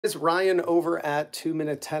It's Ryan over at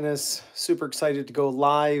 2Minute Tennis. Super excited to go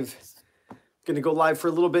live. Going to go live for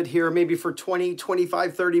a little bit here, maybe for 20,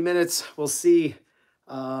 25, 30 minutes. We'll see.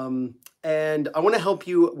 And I want to help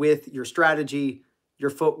you with your strategy, your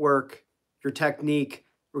footwork, your technique.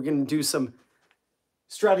 We're going to do some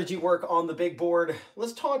strategy work on the big board.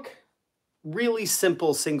 Let's talk really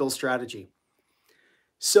simple single strategy.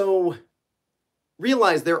 So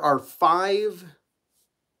realize there are 5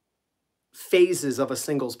 phases of a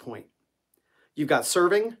singles point. You've got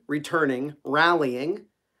serving, returning, rallying,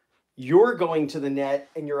 you're going to the net,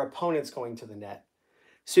 and your opponent's going to the net.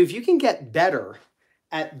 So if you can get better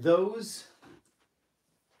at those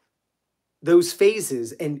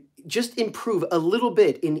phases and just improve a little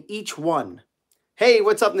bit in each one, hey,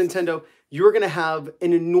 what's up, Nintendo? You're going to have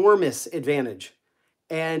an enormous advantage.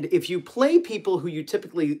 And if you play people who you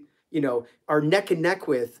typically are neck and neck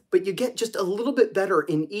with, but you get just a little bit better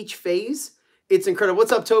in each phase, it's incredible.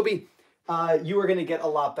 What's up, Toby? You are going to get a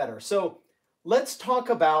lot better. So let's talk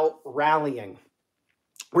about rallying.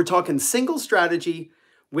 We're talking single strategy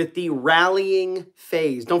with the rallying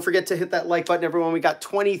phase. Don't forget to hit that like button, everyone. We got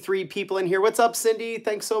 23 people in here. What's up, Cindy?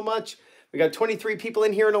 Thanks so much. We got 23 people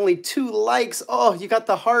in here and only 2 likes. Oh, you got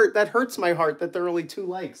the heart. That hurts my heart that there are only 2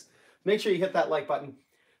 likes. Make sure you hit that like button.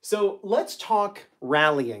 So let's talk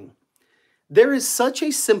rallying. There is such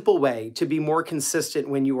a simple way to be more consistent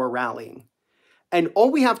when you are rallying. And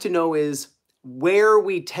all we have to know is where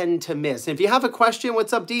we tend to miss. And if you have a question,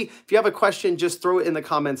 what's up, D? If you have a question, just throw it in the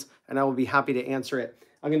comments and I will be happy to answer it.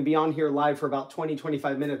 I'm going to be on here live for about 20,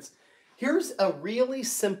 25 minutes. Here's a really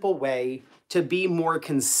simple way to be more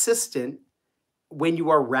consistent when you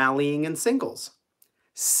are rallying in singles.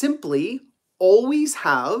 Simply always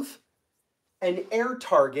have an air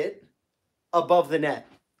target above the net.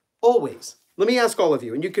 Always. Let me ask all of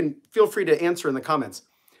you, and you can feel free to answer in the comments.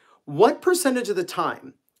 What percentage of the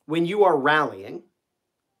time when you are rallying,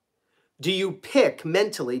 do you pick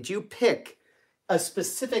a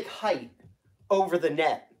specific height over the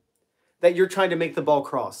net that you're trying to make the ball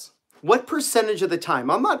cross? What percentage of the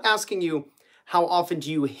time? I'm not asking you how often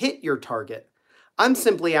do you hit your target. I'm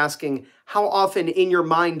simply asking how often in your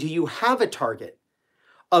mind do you have a target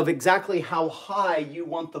of exactly how high you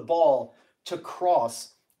want the ball to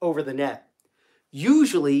cross over the net.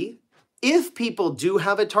 Usually, if people do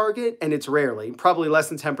have a target, and it's rarely, probably less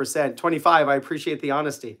than 10%, 25, I appreciate the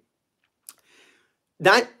honesty.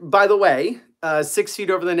 That, by the way, 6 feet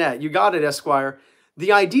over the net. You got it, Esquire.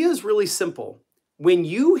 The idea is really simple. When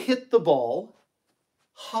you hit the ball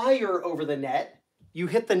higher over the net, you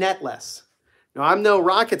hit the net less. Now, I'm no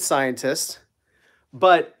rocket scientist,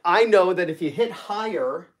 but I know that if you hit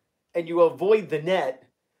higher and you avoid the net,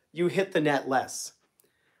 you hit the net less.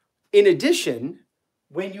 In addition,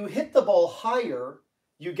 when you hit the ball higher,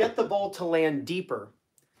 you get the ball to land deeper.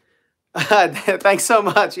 Thanks so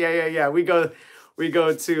much. Yeah. We go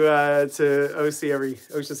to Ocean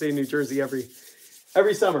City, New Jersey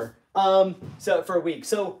every summer. So for a week.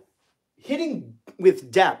 So hitting with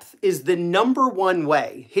depth is the #1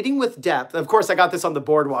 way. Hitting with depth. Of course, I got this on the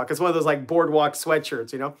boardwalk. It's one of those like boardwalk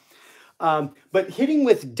sweatshirts, But hitting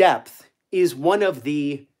with depth is one of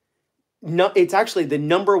the it's actually the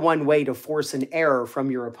 #1 way to force an error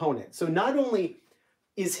from your opponent. So not only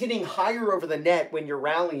is hitting higher over the net when you're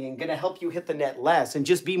rallying going to help you hit the net less and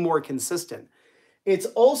just be more consistent, it's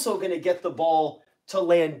also going to get the ball to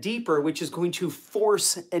land deeper, which is going to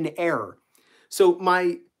force an error. So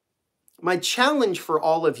my challenge for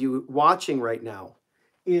all of you watching right now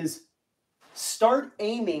is start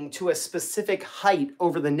aiming to a specific height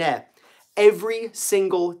over the net every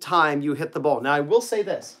single time you hit the ball. Now, I will say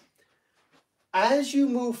this. As you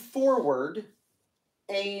move forward,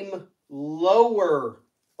 aim lower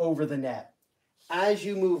over the net. As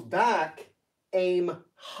you move back, aim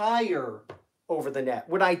higher over the net.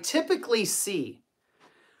 What I typically see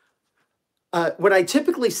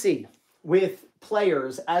with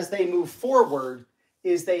players as they move forward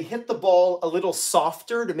is they hit the ball a little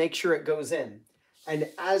softer to make sure it goes in. And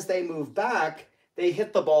as they move back, they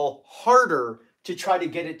hit the ball harder to try to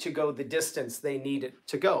get it to go the distance they need it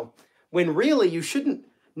to go. When really you shouldn't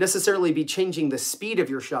necessarily be changing the speed of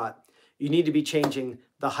your shot. You need to be changing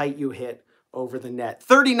the height you hit over the net.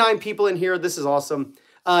 39 people in here. This is awesome.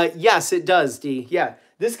 Yes, it does, D. Yeah,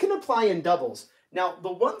 this can apply in doubles. Now,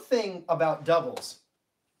 the one thing about doubles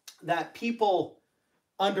that people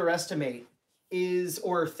underestimate is,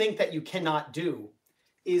 or think that you cannot do,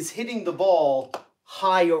 is hitting the ball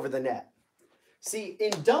high over the net. See,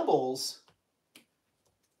 in doubles,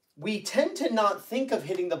 we tend to not think of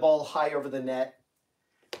hitting the ball high over the net,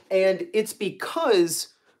 and it's because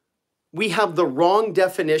we have the wrong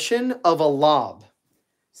definition of a lob.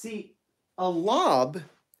 See, a lob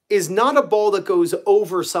is not a ball that goes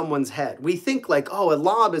over someone's head. We think like, oh, a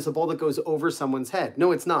lob is a ball that goes over someone's head.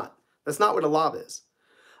 No, it's not. That's not what a lob is.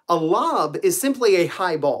 A lob is simply a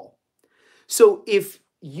high ball. So if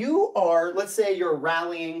you are, let's say you're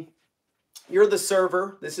rallying, you're the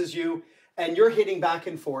server, this is you, and you're hitting back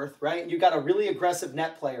and forth, right? And you got a really aggressive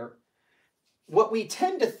net player. What we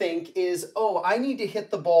tend to think is, oh, I need to hit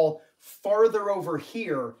the ball farther over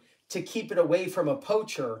here to keep it away from a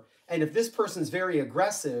poacher. And if this person's very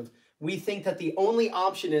aggressive, we think that the only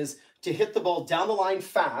option is to hit the ball down the line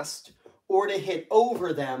fast, or to hit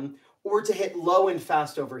over them, or to hit low and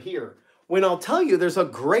fast over here. When I'll tell you there's a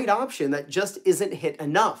great option that just isn't hit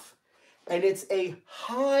enough. And it's a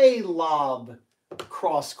high lob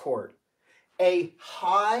cross court. A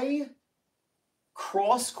high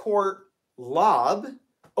cross court lob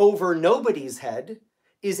over nobody's head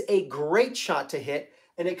is a great shot to hit,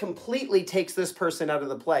 and it completely takes this person out of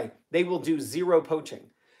the play. They will do zero poaching.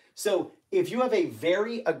 So if you have a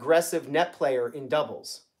very aggressive net player in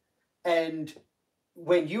doubles, and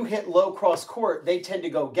when you hit low cross court, they tend to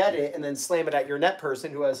go get it and then slam it at your net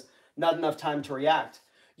person who has not enough time to react.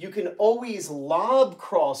 You can always lob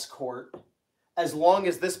cross court as long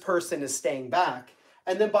as this person is staying back.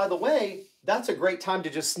 And then, by the way, that's a great time to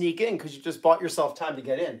just sneak in because you just bought yourself time to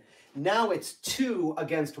get in. Now it's 2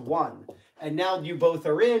 against 1. And now you both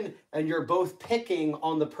are in and you're both picking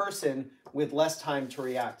on the person with less time to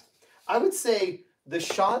react. I would say the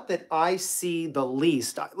shot that I see the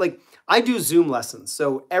least, like I do Zoom lessons.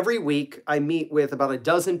 So every week I meet with about a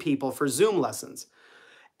dozen people for Zoom lessons.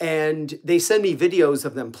 And they send me videos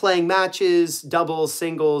of them playing matches, doubles,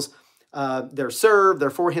 singles, their serve, their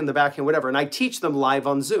forehand, their backhand, whatever. And I teach them live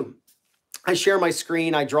on Zoom. I share my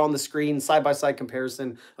screen. I draw on the screen, side-by-side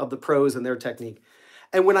comparison of the pros and their technique.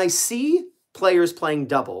 And when I see players playing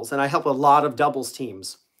doubles, and I help a lot of doubles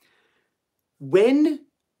teams, when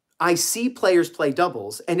I see players play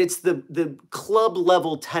doubles, and it's the club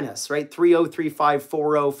level tennis, right? 3-0, 3-5,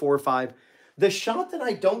 4-0, 4-5. The shot that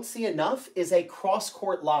I don't see enough is a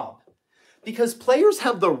cross-court lob, because players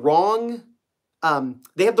have the wrong,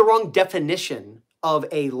 definition of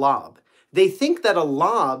a lob. They think that a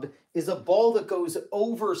lob is a ball that goes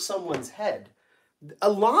over someone's head. A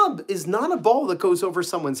lob is not a ball that goes over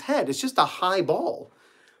someone's head. It's just a high ball.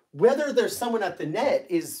 Whether there's someone at the net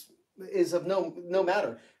is of no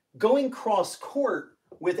matter. Going cross court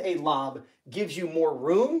with a lob gives you more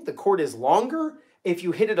room. The court is longer. If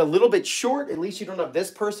you hit it a little bit short, at least you don't have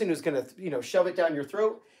this person who's going to, shove it down your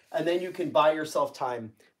throat, and then you can buy yourself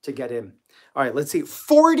time to get in. All right, let's see.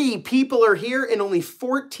 40 people are here and only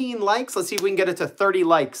 14 likes. Let's see if we can get it to 30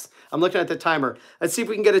 likes. I'm looking at the timer. Let's see if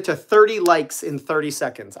we can get it to 30 likes in 30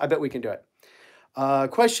 seconds. I bet we can do it.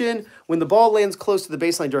 Question, when the ball lands close to the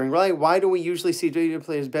baseline during rally, why do we usually see WTA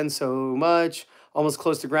players bend so much, almost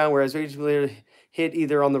close to ground, whereas WTA players hit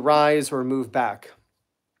either on the rise or move back?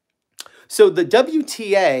 So the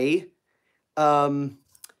WTA,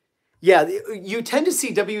 yeah, you tend to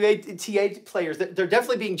see WTA players. They're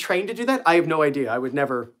definitely being trained to do that. I have no idea. I would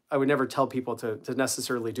never tell people to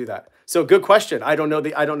necessarily do that. So good question. I don't know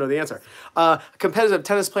the answer. Competitive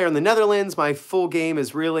tennis player in the Netherlands. My full game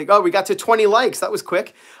is really. Oh, we got to 20 likes. That was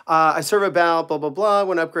quick. I serve about blah blah blah.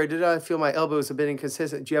 When upgraded, I feel my elbow is a bit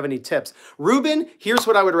inconsistent. Do you have any tips, Ruben? Here's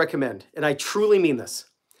what I would recommend, and I truly mean this.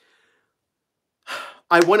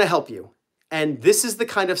 I want to help you, and this is the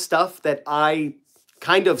kind of stuff that I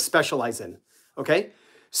kind of specialize in, okay?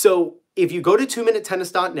 So if you go to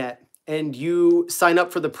 2MinuteTennis.net and you sign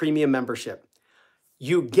up for the premium membership,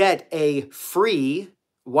 you get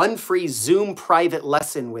one free Zoom private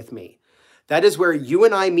lesson with me. That is where you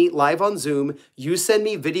and I meet live on Zoom. You send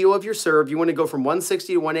me video of your serve. You want to go from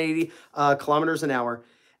 160 to 180 kilometers an hour.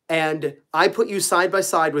 And I put you side by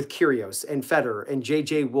side with Kyrgios and Federer and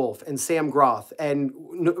JJ Wolf and Sam Groth and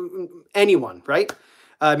anyone, right?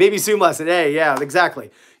 Maybe Zoom lesson. Hey, yeah,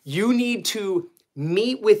 exactly. You need to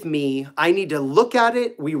meet with me. I need to look at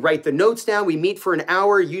it. We write the notes down. We meet for an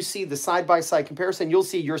hour. You see the side-by-side comparison. You'll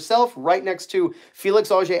see yourself right next to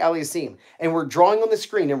Felix Auger-Aliassime. And we're drawing on the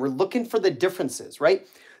screen and we're looking for the differences, right?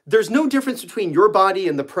 There's no difference between your body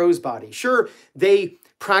and the pro's body. Sure, they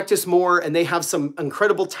practice more and they have some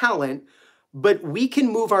incredible talent, but we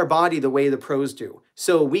can move our body the way the pros do.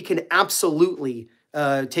 So we can absolutely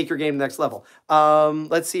take your game to the next level.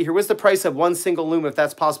 Let's see here. What's the price of one single loom if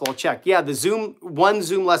that's possible? I'll check. Yeah, one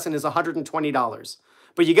Zoom lesson is $120,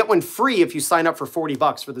 but you get one free if you sign up for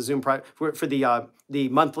 $40 for the Zoom for the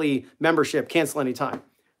monthly membership. Cancel anytime,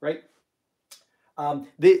 right?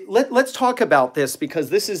 Let's talk about this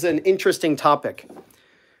because this is an interesting topic.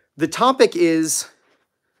 The topic is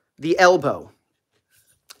the elbow.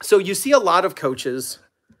 So you see a lot of coaches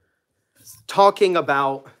talking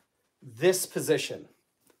about this position,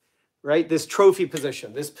 right? This trophy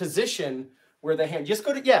position, this position where the hand, just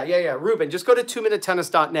go to, Ruben, just go to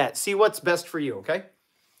 2MinuteTennis.net. See what's best for you, okay?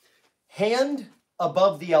 Hand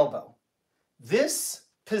above the elbow. This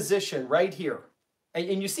position right here.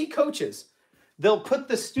 And you see coaches, they'll put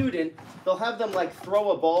the student, they'll have them like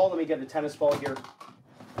throw a ball. Let me get a tennis ball here.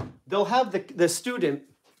 They'll have the student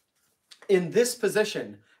in this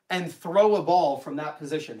position and throw a ball from that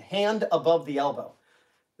position, hand above the elbow.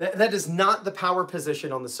 That is not the power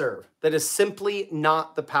position on the serve. That is simply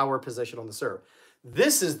not the power position on the serve.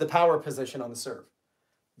 This is the power position on the serve.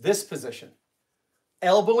 This position.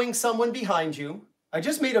 Elbowing someone behind you. I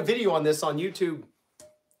just made a video on this on YouTube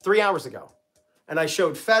 3 hours ago. And I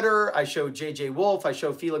showed Federer, I showed JJ Wolf, I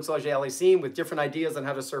showed Felix Auger-Aliassime with different ideas on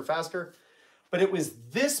how to serve faster. But it was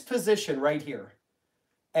this position right here.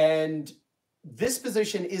 And this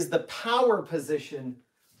position is the power position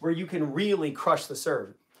where you can really crush the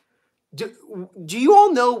serve. Do you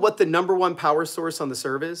all know what the #1 power source on the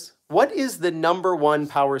serve is? What is the #1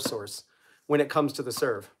 power source when it comes to the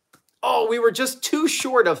serve? Oh, we were just too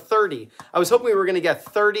short of 30. I was hoping we were going to get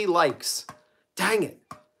 30 likes. Dang it.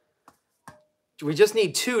 We just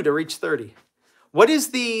need 2 to reach 30. What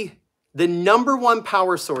is the #1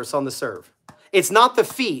 power source on the serve? It's not the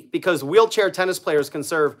feet, because wheelchair tennis players can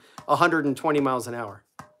serve 120 miles an hour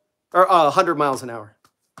or 100 miles an hour.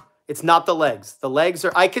 It's not the legs. The legs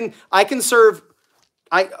are, I can serve,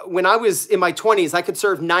 when I was in my 20s, I could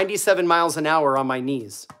serve 97 miles an hour on my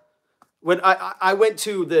knees. When I went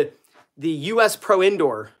to the US Pro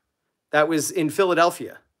Indoor that was in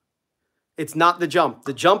Philadelphia. It's not the jump.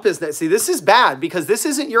 The jump is that, see, this is bad because this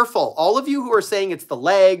isn't your fault. All of you who are saying it's the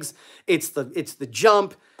legs, it's the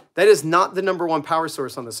jump, that is not the #1 power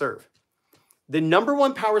source on the serve. The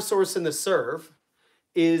 #1 power source in the serve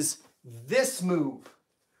is this move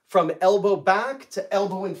from elbow back to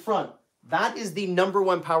elbow in front. That is the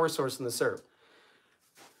 #1 power source in the serve.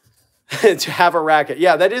 To have a racket.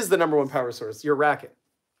 Yeah, that is the #1 power source, your racket.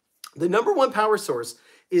 The #1 power source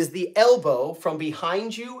is the elbow from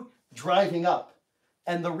behind you driving up.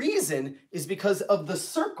 And the reason is because of the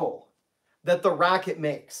circle that the racket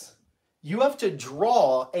makes. You have to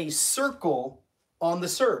draw a circle on the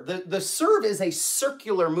serve. The serve is a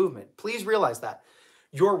circular movement. Please realize that.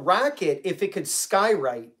 Your racket, if it could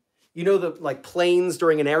skywrite, you know, the like planes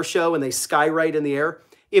during an air show and they skywrite in the air.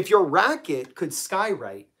 If your racket could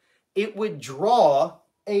skywrite, it would draw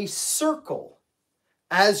a circle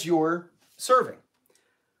as you're serving.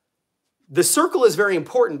 The circle is very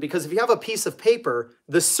important because if you have a piece of paper,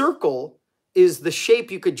 the circle is the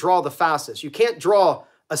shape you could draw the fastest. You can't draw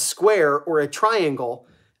a square or a triangle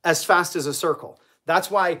as fast as a circle. That's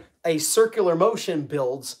why a circular motion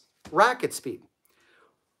builds racket speed.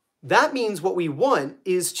 That means what we want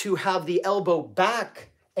is to have the elbow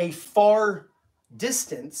back a far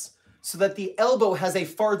distance so that the elbow has a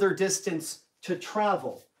farther distance to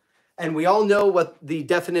travel. And we all know what the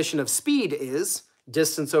definition of speed is,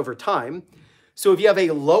 distance over time. So if you have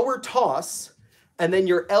a lower toss and then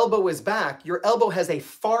your elbow is back, your elbow has a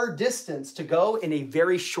far distance to go in a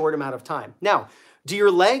very short amount of time. Now, do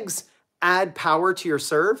your legs add power to your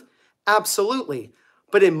serve? Absolutely.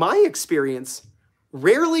 But in my experience,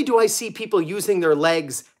 rarely do I see people using their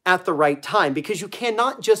legs at the right time because you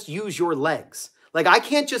cannot just use your legs. Like I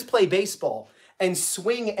can't just play baseball and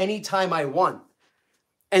swing anytime I want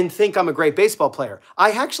and think I'm a great baseball player.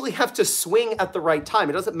 I actually have to swing at the right time.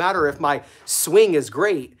 It doesn't matter if my swing is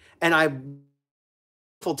great and I have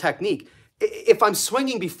full technique. If I'm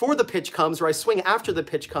swinging before the pitch comes or I swing after the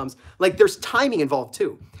pitch comes, like there's timing involved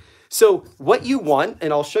too. So what you want,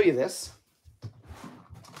 and I'll show you this,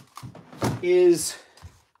 is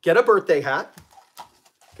get a birthday hat.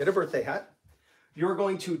 Get a birthday hat. You're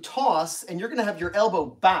going to toss and you're going to have your elbow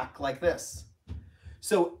back like this.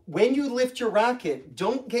 So when you lift your racket,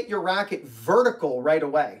 don't get your racket vertical right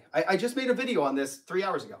away. I just made a video on this 3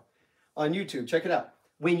 hours ago on YouTube. Check it out.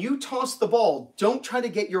 When you toss the ball, don't try to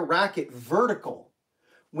get your racket vertical.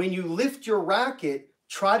 When you lift your racket,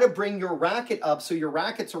 try to bring your racket up so your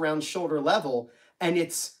racket's around shoulder level and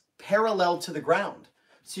it's parallel to the ground.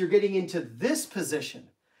 So you're getting into this position.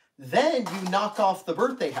 Then you knock off the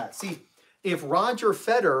birthday hat. See, if Roger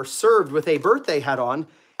Federer served with a birthday hat on,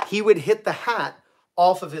 he would hit the hat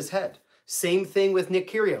off of his head. Same thing with Nick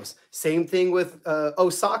Kyrgios. Same thing with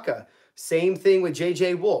Osaka. Same thing with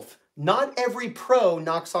JJ Wolf. Not every pro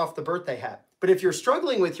knocks off the birthday hat. But if you're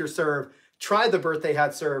struggling with your serve, try the birthday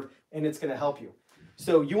hat serve and it's going to help you.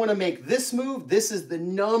 So you want to make this move. This is the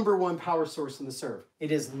 #1 power source in the serve.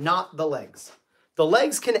 It is not the legs. The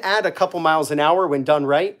legs can add a couple miles an hour when done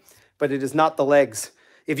right, but it is not the legs.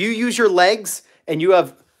 If you use your legs and you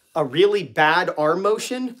have a really bad arm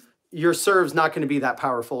motion, your serve's not going to be that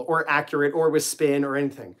powerful or accurate or with spin or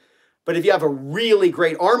anything. But if you have a really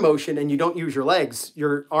great arm motion and you don't use your legs,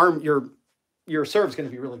 your serve's going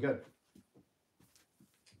to be really good.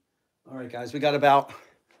 All right, guys, we got about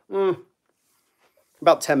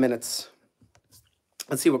 10 minutes.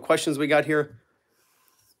 Let's see what questions we got here.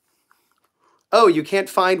 Oh, you can't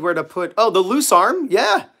find where to put, oh, the loose arm.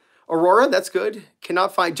 Yeah. Aurora, that's good.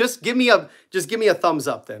 Cannot find, just give me a thumbs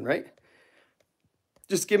up then, right?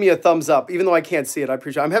 Just give me a thumbs up, even though I can't see it. I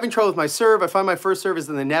appreciate it. I'm having trouble with my serve. I find my first serve is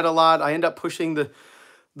in the net a lot. I end up pushing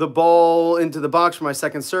the ball into the box for my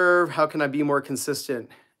second serve. How can I be more consistent?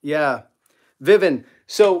 Yeah. Vivian,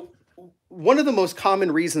 so one of the most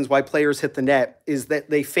common reasons why players hit the net is that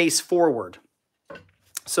they face forward.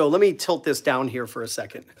 So let me tilt this down here for a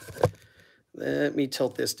second. Let me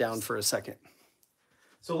tilt this down for a second.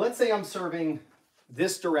 So let's say I'm serving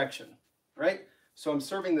this direction, right? So I'm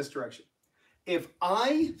serving this direction. If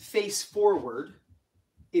I face forward,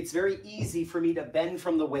 it's very easy for me to bend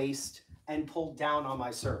from the waist and pull down on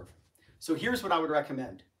my serve. So here's what I would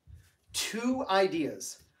recommend. 2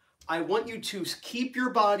 ideas. I want you to keep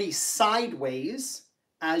your body sideways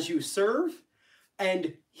as you serve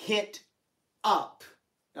and hit up.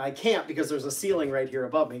 I can't because there's a ceiling right here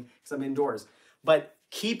above me because I'm indoors. But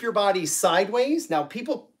keep your body sideways. Now,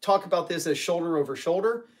 people talk about this as shoulder over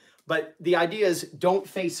shoulder, but the idea is don't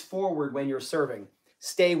face forward when you're serving.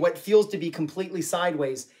 Stay what feels to be completely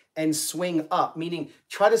sideways and swing up, meaning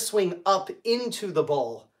try to swing up into the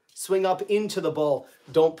ball. Swing up into the ball.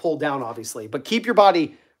 Don't pull down, obviously, but keep your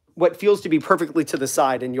body what feels to be perfectly to the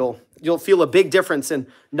side, and you'll feel a big difference in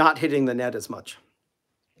not hitting the net as much.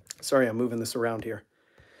 Sorry, I'm moving this around here.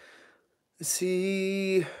 Let's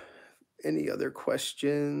see, any other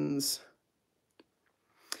questions?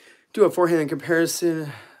 Do a forehand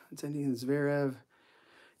comparison. Zverev.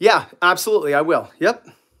 Yeah, absolutely, I will. Yep.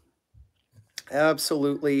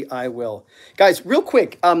 Absolutely, I will. Guys, real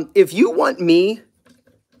quick, if you want me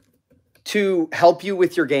to help you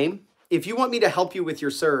with your game, if you want me to help you with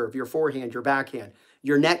your serve, your forehand, your backhand,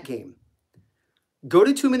 your net game, go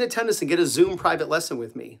to 2Minute Tennis and get a Zoom private lesson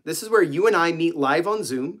with me. This is where you and I meet live on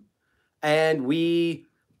Zoom, and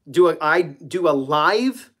I do a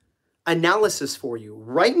live analysis for you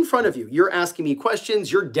right in front of you. You're asking me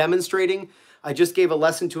questions. You're demonstrating. I just gave a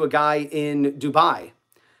lesson to a guy in Dubai.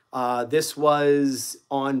 This was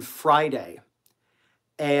on Friday.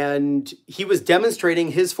 And he was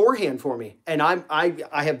demonstrating his forehand for me. And I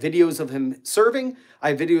have videos of him serving. I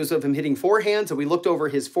have videos of him hitting forehands. And we looked over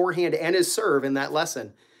his forehand and his serve in that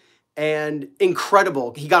lesson. And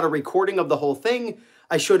incredible. He got a recording of the whole thing.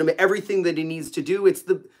 I showed him everything that he needs to do. It's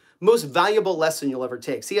the most valuable lesson you'll ever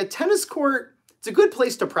take. See, a tennis court, it's a good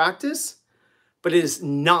place to practice, but it is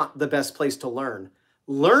not the best place to learn.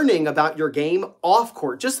 Learning about your game off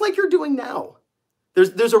court, just like you're doing now.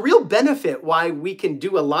 There's a real benefit why we can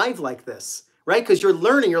do a live like this, right? Because you're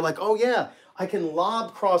learning, you're like, oh yeah, I can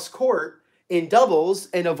lob cross court in doubles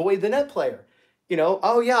and avoid the net player. You know,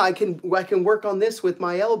 oh yeah, I can work on this with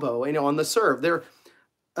my elbow, you know, on the serve. Wait,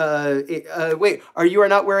 you are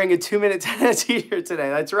not wearing a 2Minute Tennis t-shirt today.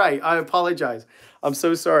 That's right. I apologize. I'm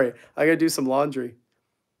so sorry. I got to do some laundry.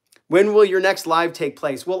 When will your next live take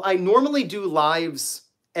place? Well, I normally do lives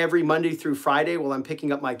every Monday through Friday while I'm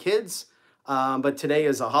picking up my kids. But today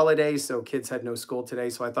is a holiday, so kids had no school today,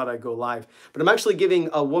 so I thought I'd go live. But I'm actually giving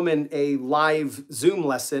a woman a live Zoom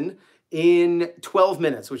lesson in 12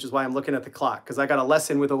 minutes, which is why I'm looking at the clock, because I got a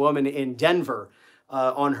lesson with a woman in Denver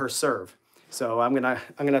on her serve. So I'm gonna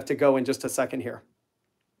have to go in just a second here.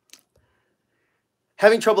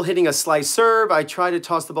 Having trouble hitting a slice serve. I try to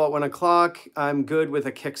toss the ball at 1 o'clock. I'm good with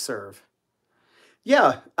a kick serve.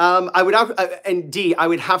 Yeah, I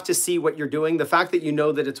would have to see what you're doing. The fact that you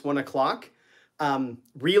know that it's 1 o'clock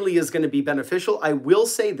really is going to be beneficial. I will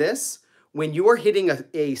say this, when you are hitting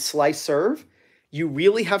a slice serve, you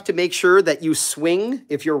really have to make sure that you swing,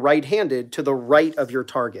 if you're right-handed, to the right of your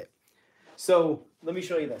target. So let me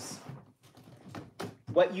show you this.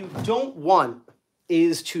 What you don't want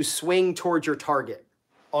is to swing towards your target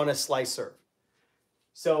on a slice serve.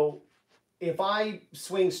 So if I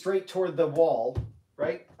swing straight toward the wall,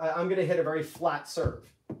 right, I'm going to hit a very flat serve.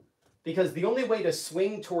 Because the only way to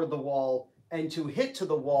swing toward the wall and to hit to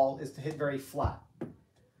the wall is to hit very flat.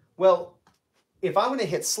 Well, if I want to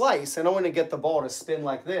hit slice and I want to get the ball to spin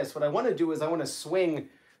like this, what I want to do is I want to swing.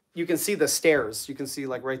 You can see the stairs. You can see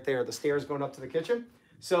like right there, the stairs going up to the kitchen.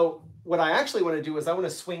 So what I actually want to do is I want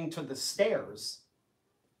to swing to the stairs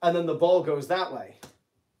and then the ball goes that way.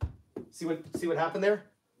 See what happened there?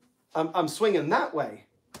 I'm swinging that way,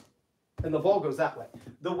 and the ball goes that way.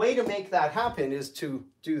 The way to make that happen is to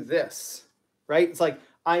do this, right? It's like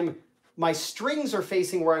my strings are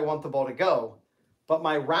facing where I want the ball to go, but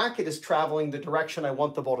my racket is traveling the direction I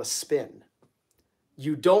want the ball to spin.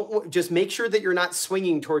 You don't, just make sure that you're not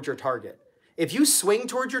swinging towards your target. If you swing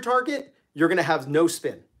towards your target, you're going to have no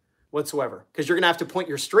spin whatsoever, because you're going to have to point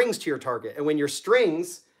your strings to your target. And when your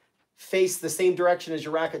strings face the same direction as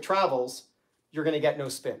your racket travels, you're going to get no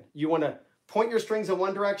spin. You want to point your strings in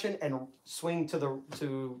one direction and swing to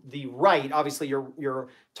the right. Obviously, you're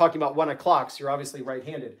talking about 1 o'clock, so you're obviously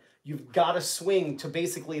right-handed. You've got to swing to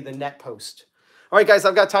basically the net post. All right, guys,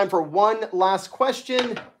 I've got time for one last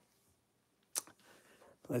question.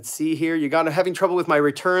 Let's see here. Having trouble with my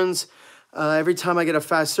returns. Every time I get a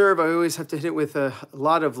fast serve, I always have to hit it with a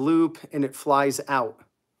lot of loop, and it flies out.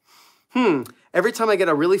 Every time I get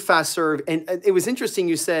a really fast serve, and it was interesting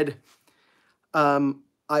you said,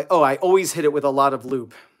 I always hit it with a lot of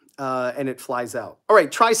loop, and it flies out. All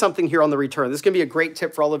right, try something here on the return. This is going to be a great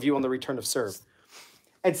tip for all of you on the return of serve.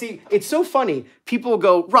 And see, it's so funny. People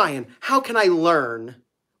go, Ryan, how can I learn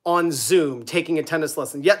on Zoom taking a tennis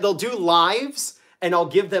lesson? Yet they'll do lives, and I'll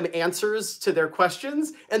give them answers to their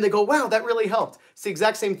questions, and they go, wow, that really helped. It's the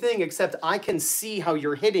exact same thing, except I can see how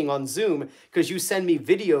you're hitting on Zoom because you send me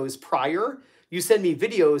videos prior. You send me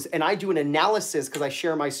videos, and I do an analysis because I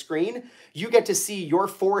share my screen. You get to see your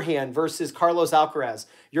forehand versus Carlos Alcaraz,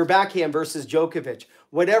 your backhand versus Djokovic,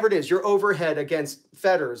 whatever it is, your overhead against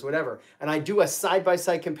Federer, whatever. And I do a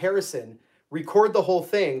side-by-side comparison, record the whole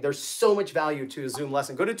thing. There's so much value to a Zoom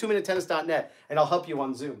lesson. Go to 2MinuteTennis.net, and I'll help you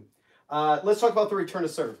on Zoom. Let's talk about the return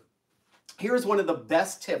of serve. Here's one of the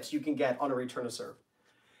best tips you can get on a return of serve.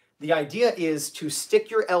 The idea is to stick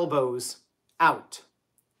your elbows out.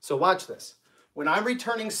 So watch this. When I'm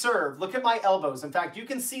returning serve, look at my elbows. In fact, you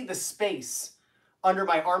can see the space under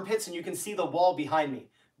my armpits, and you can see the wall behind me.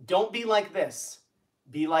 Don't be like this.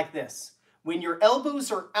 Be like this. When your elbows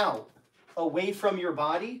are out, away from your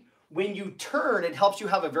body, when you turn, it helps you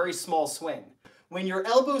have a very small swing. When your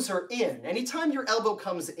elbows are in, anytime your elbow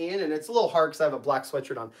comes in, and it's a little hard because I have a black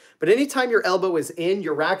sweatshirt on, but anytime your elbow is in,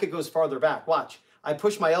 your racket goes farther back. Watch. I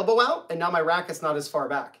push my elbow out, and now my racket's not as far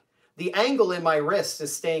back. The angle in my wrist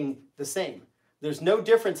is staying the same. There's no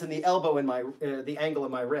difference in the elbow in the angle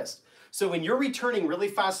in my wrist. So when you're returning really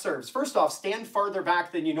fast serves, first off, stand farther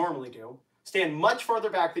back than you normally do. Stand much farther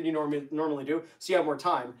back than you normally do, so you have more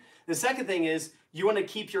time. The second thing is you want to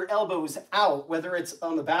keep your elbows out, whether it's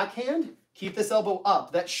on the backhand, keep this elbow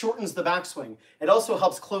up. That shortens the backswing. It also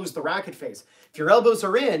helps close the racket face. If your elbows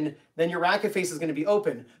are in, then your racket face is going to be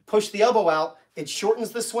open. Push the elbow out, it shortens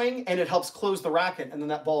the swing, and it helps close the racket, and then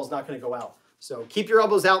that ball is not going to go out. So keep your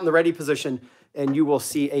elbows out in the ready position, and you will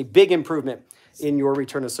see a big improvement in your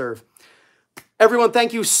return of serve. Everyone,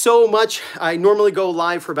 thank you so much. I normally go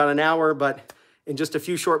live for about an hour, but in just a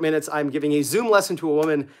few short minutes, I'm giving a Zoom lesson to a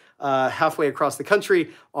woman halfway across the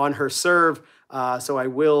country on her serve. So I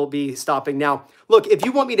will be stopping now. Look, if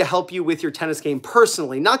you want me to help you with your tennis game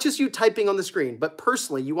personally, not just you typing on the screen, but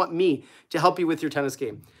personally, you want me to help you with your tennis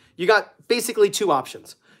game, you got basically two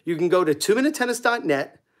options. You can go to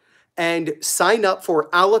 2MinuteTennis.net and sign up for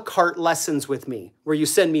a la carte lessons with me, where you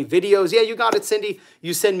send me videos. Yeah, you got it, Cindy.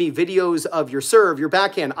 You send me videos of your serve, your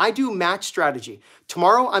backhand. I do match strategy.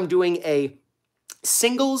 Tomorrow, I'm doing a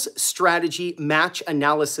singles strategy match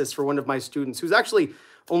analysis for one of my students who's actually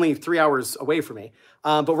only 3 hours away from me.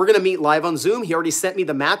 But we're going to meet live on Zoom. He already sent me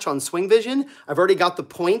the match on Swing Vision. I've already got the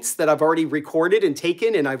points that I've already recorded and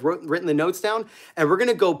taken, and I've written the notes down. And we're going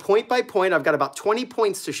to go point by point. I've got about 20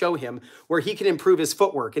 points to show him where he can improve his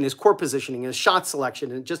footwork and his court positioning and his shot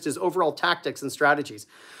selection and just his overall tactics and strategies.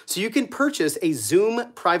 So you can purchase a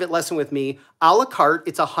Zoom private lesson with me a la carte.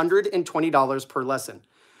 It's $120 per lesson.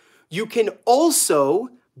 You can also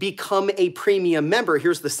become a premium member.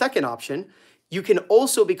 Here's the second option. You can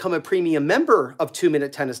also become a premium member of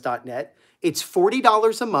 2MinuteTennis.net. It's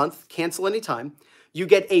 $40 a month, cancel anytime. You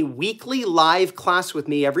get a weekly live class with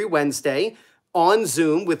me every Wednesday on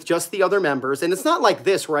Zoom with just the other members. And it's not like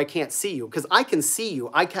this where I can't see you, because I can see you.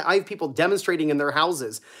 I have people demonstrating in their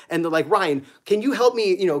houses, and they're like, Ryan, can you help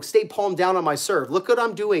me, stay palm down on my serve? Look what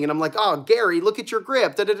I'm doing. And I'm like, oh, Gary, look at your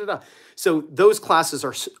grip. Da, da, da, da. So those classes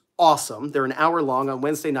are awesome. They're an hour long on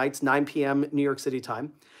Wednesday nights, 9 p.m. New York City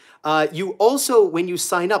time. You also, when you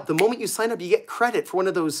sign up, the moment you sign up, you get credit for one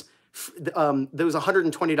of those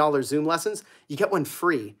 $120 Zoom lessons. You get one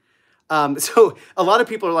free. So a lot of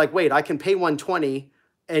people are like, wait, I can pay $120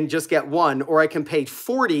 and just get one, or I can pay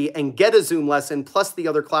 $40 and get a Zoom lesson plus the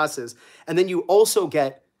other classes. And then you also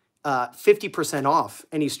get 50% off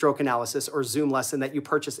any stroke analysis or Zoom lesson that you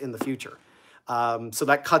purchase in the future. So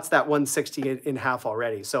that cuts that 160 in half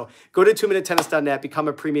already. So go to 2MinuteTennis.net, become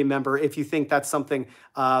a premium member if you think that's something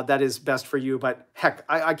that is best for you. But heck,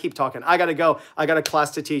 I keep talking. I got to go. I got a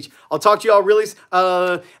class to teach. I'll talk to you all really,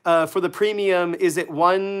 for the premium, is it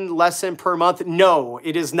one lesson per month? No,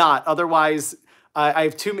 it is not. Otherwise, I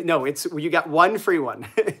have two. No, you got one free one.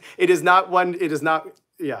 It is not one. It is not.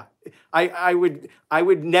 Yeah, I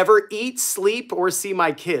would never eat, sleep, or see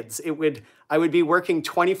my kids. I would be working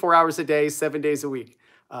 24 hours a day, 7 days a week.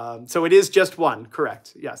 So it is just one,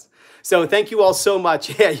 correct? Yes. So thank you all so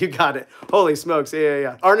much. Yeah, you got it. Holy smokes.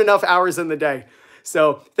 Yeah. Aren't enough hours in the day.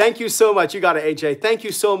 So thank you so much. You got it, AJ. Thank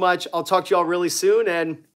you so much. I'll talk to you all really soon, and